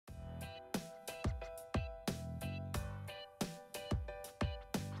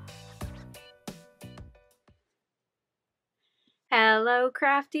Hello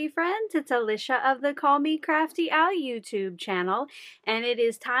crafty friends, it's Alicia of the Call Me Crafty Al YouTube channel, and it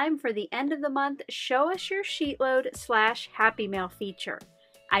is time for the end of the month Show Us Your SheetLoad / Happy Mail feature.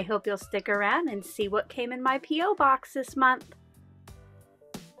 I hope you'll stick around and see what came in my P.O. box this month.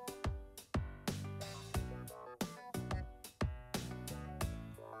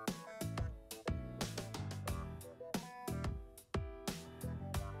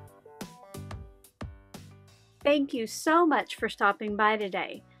 Thank you so much for stopping by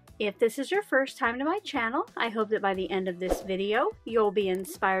today. If this is your first time to my channel, I hope that by the end of this video, you'll be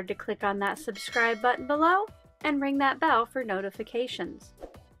inspired to click on that subscribe button below and ring that bell for notifications.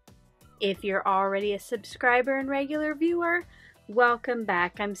 If you're already a subscriber and regular viewer, welcome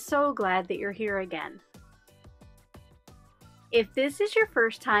back. I'm so glad that you're here again. If this is your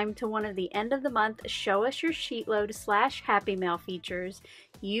first time to one of the end of the month Show Us Your SheetLoad / Happy Mail features,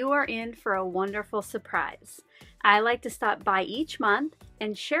 you are in for a wonderful surprise. I like to stop by each month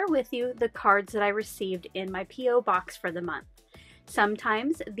and share with you the cards that I received in my P.O. box for the month.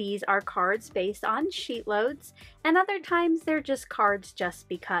 Sometimes these are cards based on sheet loads, and other times they're just cards just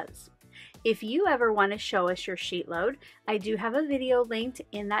because. If you ever want to show us your sheet load, I do have a video linked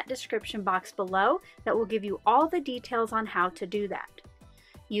in that description box below that will give you all the details on how to do that.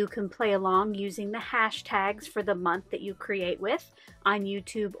 You can play along using the hashtags for the month that you create with on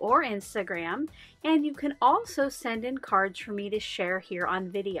YouTube or Instagram, and you can also send in cards for me to share here on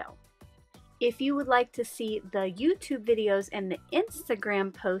video. If you would like to see the YouTube videos and the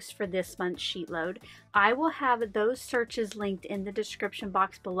Instagram posts for this month's sheet load, I will have those searches linked in the description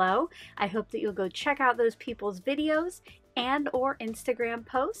box below. I hope that you'll go check out those people's videos and or Instagram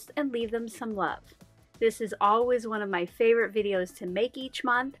posts and leave them some love. This is always one of my favorite videos to make each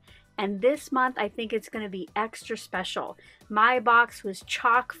month, and this month I think it's going to be extra special. My box was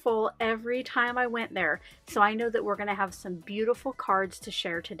chock full every time I went there, so I know that we're going to have some beautiful cards to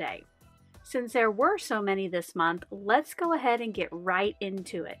share today. Since there were so many this month, let's go ahead and get right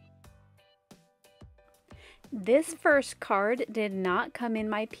into it. This first card did not come in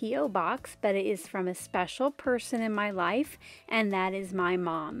my P.O. box, but it is from a special person in my life, and that is my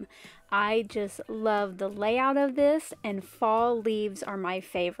mom. I just love the layout of this, and fall leaves are my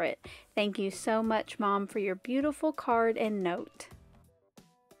favorite. Thank you so much, Mom, for your beautiful card and note.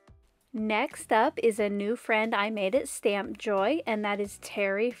 Next up is a new friend I made at Stamp Joy, and that is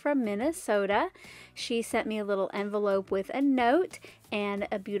Terry from Minnesota. She sent me a little envelope with a note and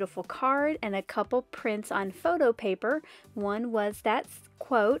a beautiful card and a couple prints on photo paper. One was that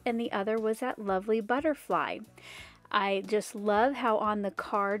quote and the other was that lovely butterfly. I just love how on the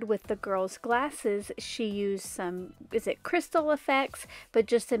card with the girl's glasses, she used some, crystal effects, but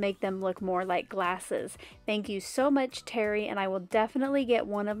just to make them look more like glasses. Thank you so much, Terry, and I will definitely get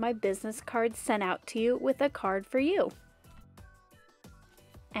one of my business cards sent out to you with a card for you.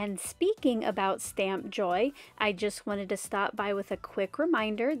 And speaking about Stamp Joy, I just wanted to stop by with a quick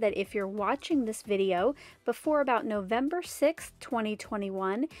reminder that if you're watching this video before about November 6th,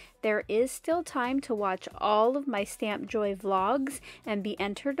 2021, there is still time to watch all of my Stamp Joy vlogs and be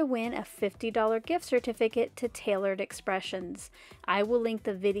entered to win a $50 gift certificate to Tailored Expressions. I will link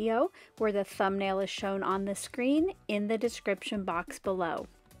the video where the thumbnail is shown on the screen in the description box below.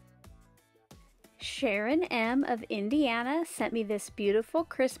 Sharon M. of Indiana sent me this beautiful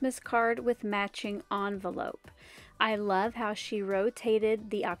Christmas card with matching envelope. I love how she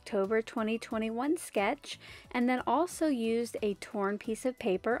rotated the October 2021 sketch and then also used a torn piece of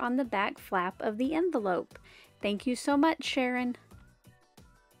paper on the back flap of the envelope. Thank you so much, Sharon.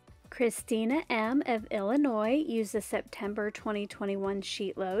 Christina M. of Illinois used the September 2021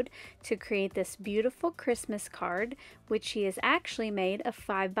 sheet load to create this beautiful Christmas card, which she has actually made a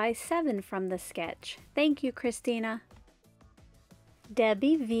 5x7 from the sketch. Thank you, Christina.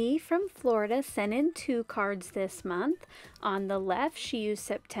 Debbie V. from Florida sent in 2 cards this month. On the left, she used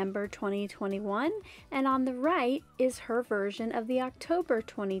September 2021, and on the right is her version of the October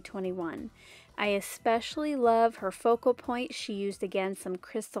 2021. I especially love her focal point. She used again some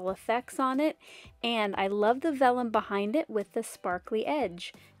crystal effects on it, and I love the vellum behind it with the sparkly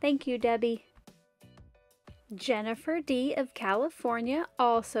edge. Thank you, Debbie. Jennifer D. of California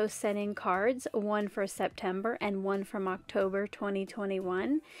also sent in cards, one for September and one from October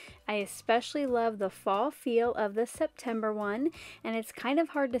 2021. I especially love the fall feel of the September one, and it's kind of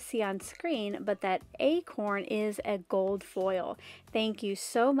hard to see on screen, but that acorn is a gold foil. Thank you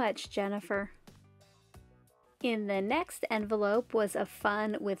so much, Jennifer. In the next envelope was a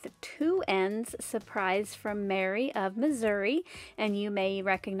fun with 2 ends surprise from Mary of Missouri, and you may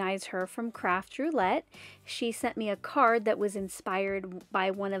recognize her from Craft Roulette. She sent me a card that was inspired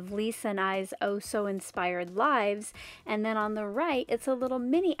by one of Lisa and I's Oh So Inspired lives, and then on the right it's a little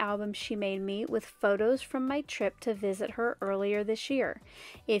mini album she made me with photos from my trip to visit her earlier this year.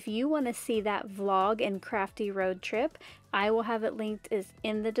 If you want to see that vlog and crafty road trip, I will have it linked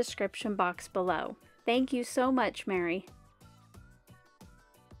in the description box below. Thank you so much, Mary.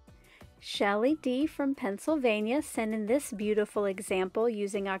 Shelly D. from Pennsylvania sent in this beautiful example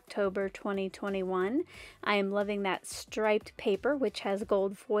using October 2021. I am loving that striped paper which has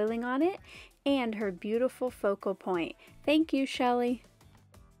gold foiling on it and her beautiful focal point. Thank you, Shelly.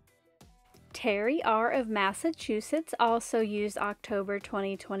 Terry R. of Massachusetts also used October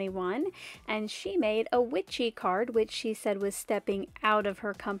 2021, and she made a witchy card which she said was stepping out of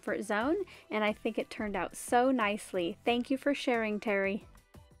her comfort zone, and I think it turned out so nicely. Thank you for sharing, Terry.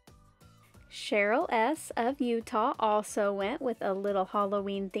 Cheryl S. of Utah also went with a little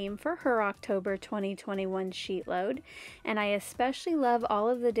Halloween theme for her October 2021 sheet load, and I especially love all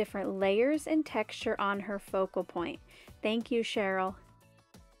of the different layers and texture on her focal point. Thank you, Cheryl.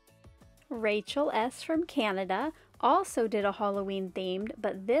 Rachel S. from Canada also did a Halloween themed,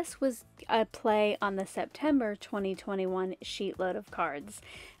 but this was a play on the September 2021 sheet load of cards.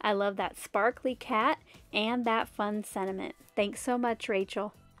 I love that sparkly cat and that fun sentiment. Thanks so much,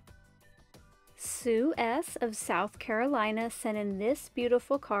 Rachel. Sue S. of South Carolina sent in this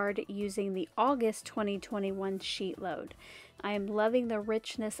beautiful card using the August 2021 sheet load. I am loving the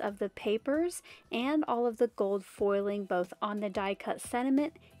richness of the papers and all of the gold foiling both on the die cut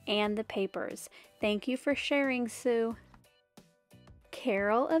sentiment and the papers. Thank you for sharing, Sue.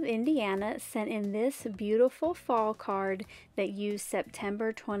 Carol of Indiana sent in this beautiful fall card that used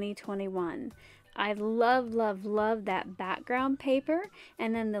September 2021. I love that background paper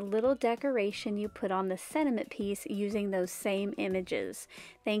and then the little decoration you put on the sentiment piece using those same images.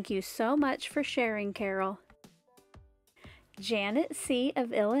 Thank you so much for sharing, Carol. Janet C.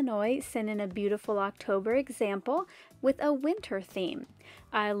 of Illinois sent in a beautiful October example with a winter theme.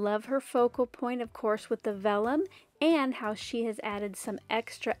 I love her focal point, of course, with the vellum and how she has added some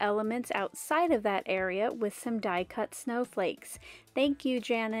extra elements outside of that area with some die-cut snowflakes. Thank you,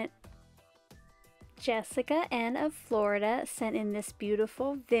 Janet. Jessica N. of Florida sent in this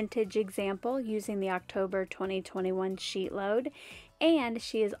beautiful vintage example using the October 2021 sheet load, and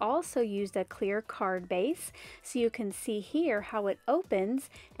she has also used a clear card base, so you can see here how it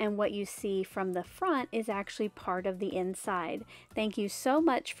opens, and what you see from the front is actually part of the inside. Thank you so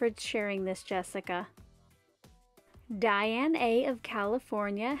much for sharing this, Jessica. Diane A. of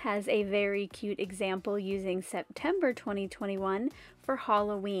California has a very cute example using September 2021 for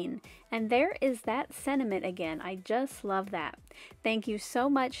Halloween. And there is that sentiment again. I just love that. Thank you so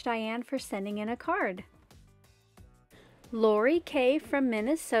much, Diane, for sending in a card. Lori K. from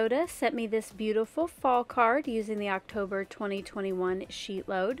Minnesota sent me this beautiful fall card using the October 2021 sheet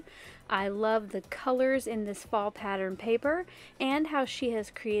load. I love the colors in this fall pattern paper and how she has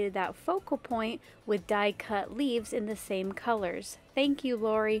created that focal point with die cut leaves in the same colors. Thank you,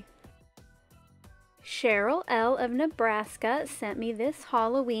 Lori. Cheryl L. of Nebraska sent me this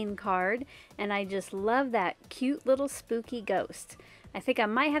Halloween card, and I just love that cute little spooky ghost. I think I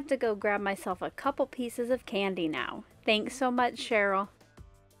might have to go grab myself a couple pieces of candy now. Thanks so much, Cheryl.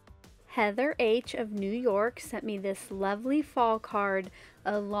 Heather H. of New York sent me this lovely fall card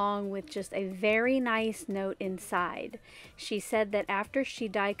along with just a very nice note inside. She said that after she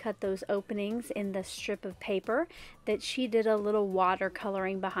die cut those openings in the strip of paper, that she did a little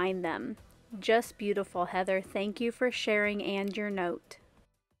watercoloring behind them. Just beautiful, Heather. Thank you for sharing and your note.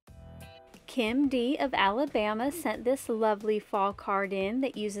 Kim D. of Alabama sent this lovely fall card in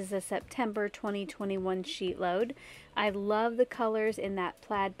that uses a September 2021 sheet load. I love the colors in that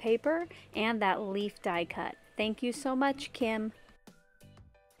plaid paper and that leaf die cut. Thank you so much, Kim.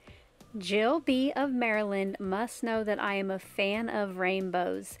 Jill B. of Maryland must know that I am a fan of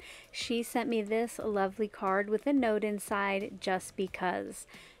rainbows. She sent me this lovely card with a note inside, just because.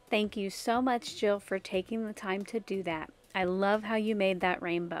 Thank you so much, Jill, for taking the time to do that. I love how you made that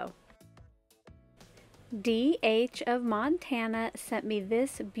rainbow. D.H. of Montana sent me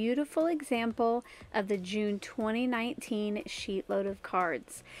this beautiful example of the June 2019 sheet load of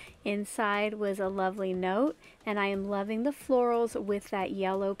cards. Inside was a lovely note, and I am loving the florals with that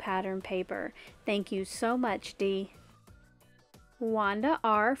yellow pattern paper. Thank you so much, Dee. Wanda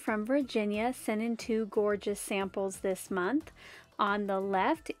R. from Virginia sent in 2 gorgeous samples this month. On the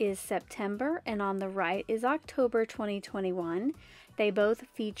left is September and on the right is October 2021. They both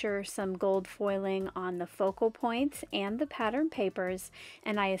feature some gold foiling on the focal points and the pattern papers,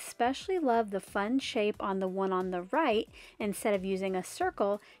 and I especially love the fun shape on the one on the right. Instead of using a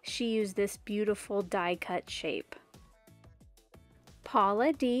circle, she used this beautiful die cut shape.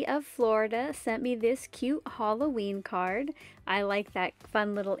 Paula D of Florida sent me this cute Halloween card. I like that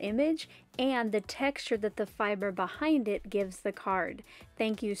fun little image and the texture that the fiber behind it gives the card.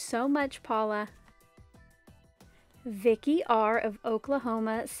 Thank you so much, Paula. Vicky R of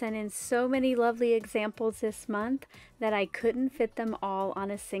Oklahoma sent in so many lovely examples this month that I couldn't fit them all on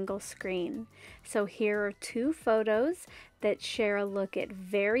a single screen. So here are 2 photos that share a look at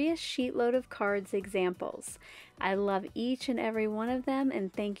various sheetload of cards examples. I love each and every one of them,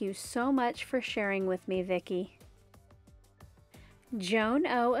 and thank you so much for sharing with me, Vicky. Joan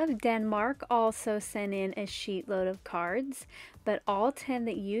O of Denmark also sent in a sheetload of cards, but all 10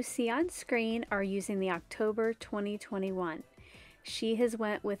 that you see on screen are using the October 2021. She has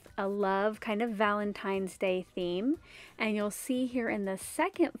went with a love kind of Valentine's Day theme, and you'll see here in the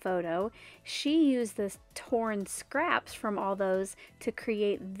second photo, she used the torn scraps from all those to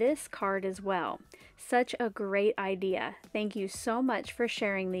create this card as well. Such a great idea. Thank you so much for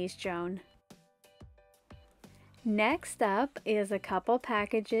sharing these, Joan. Next up is a couple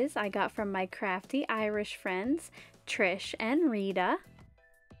packages I got from my crafty Irish friends, Trish and Rita.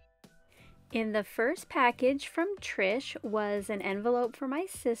 In the first package from Trish was an envelope for my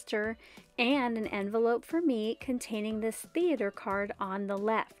sister and an envelope for me containing this theater card on the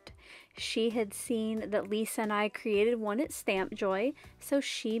left. She had seen that Lisa and I created one at Stamp Joy, so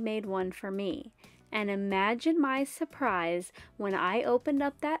she made one for me. And imagine my surprise when I opened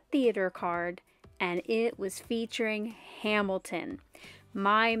up that theater card and it was featuring Hamilton.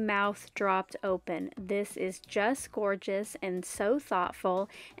 My mouth dropped open. This is just gorgeous and so thoughtful,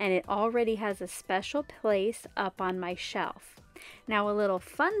 and it already has a special place up on my shelf. Now, a little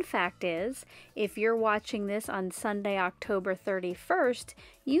fun fact is, if you're watching this on Sunday, October 31st,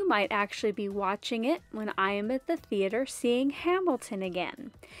 you might actually be watching it when I am at the theater seeing Hamilton again.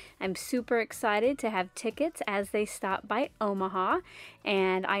 I'm super excited to have tickets as they stop by Omaha,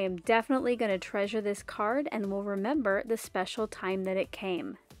 and I am definitely going to treasure this card and will remember the special time that it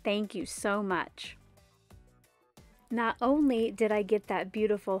came. Thank you so much. Not only did I get that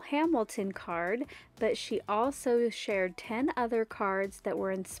beautiful Hamilton card, but she also shared 10 other cards that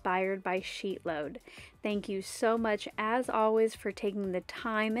were inspired by SheetLoad. Thank you so much, as always, for taking the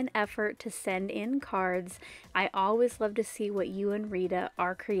time and effort to send in cards. I always love to see what you and Rita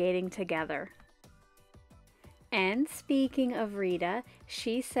are creating together. And speaking of Rita,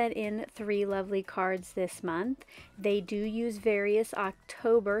 she sent in 3 lovely cards this month. They do use various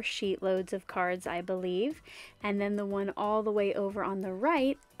October sheet loads of cards, I believe. And then the one all the way over on the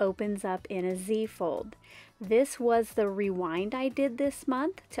right opens up in a Z fold. This was the rewind I did this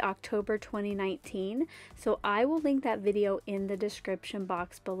month to October 2019, so I will link that video in the description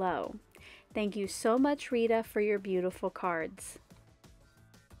box below. Thank you so much, Rita, for your beautiful cards.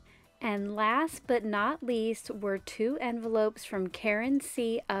 And last but not least were 2 envelopes from Karen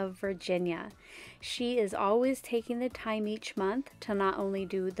C. of Virginia. She is always taking the time each month to not only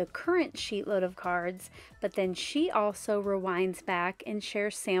do the current sheetload of cards, but then she also rewinds back and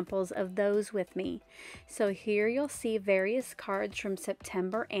shares samples of those with me. So here you'll see various cards from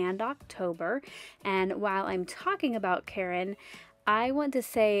September and October. And while I'm talking about Karen, I want to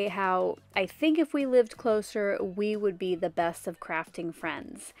say how I think if we lived closer, we would be the best of crafting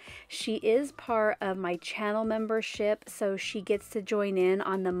friends. She is part of my channel membership, so she gets to join in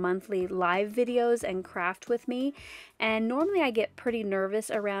on the monthly live videos and craft with me. And normally I get pretty nervous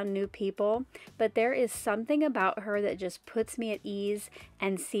around new people, but there is something about her that just puts me at ease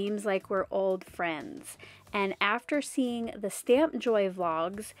and seems like we're old friends. And after seeing the Stamp Joy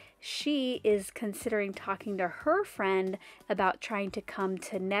vlogs, she is considering talking to her friend about trying to come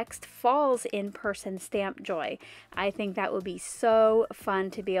to next fall's in-person Stamp Joy. I think that would be so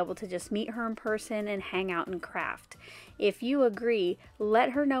fun to be able to just meet her in person and hang out and craft. If you agree, let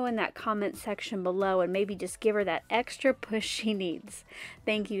her know in that comment section below and maybe just give her that extra push she needs.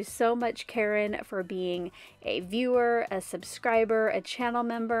 Thank you so much, Karen, for being a viewer, a subscriber, a channel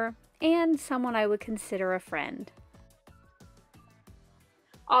member, and someone I would consider a friend.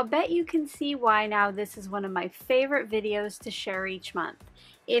 I'll bet you can see why now this is one of my favorite videos to share each month.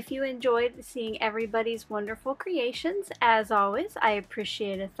 If you enjoyed seeing everybody's wonderful creations, as always, I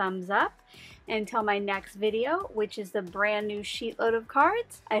appreciate a thumbs up. Until my next video, which is the brand new sheet load of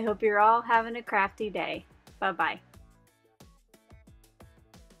cards, I hope you're all having a crafty day. Bye-bye.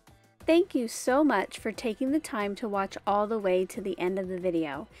 Thank you so much for taking the time to watch all the way to the end of the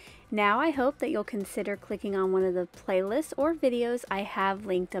video. Now I hope that you'll consider clicking on one of the playlists or videos I have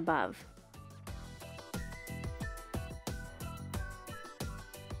linked above.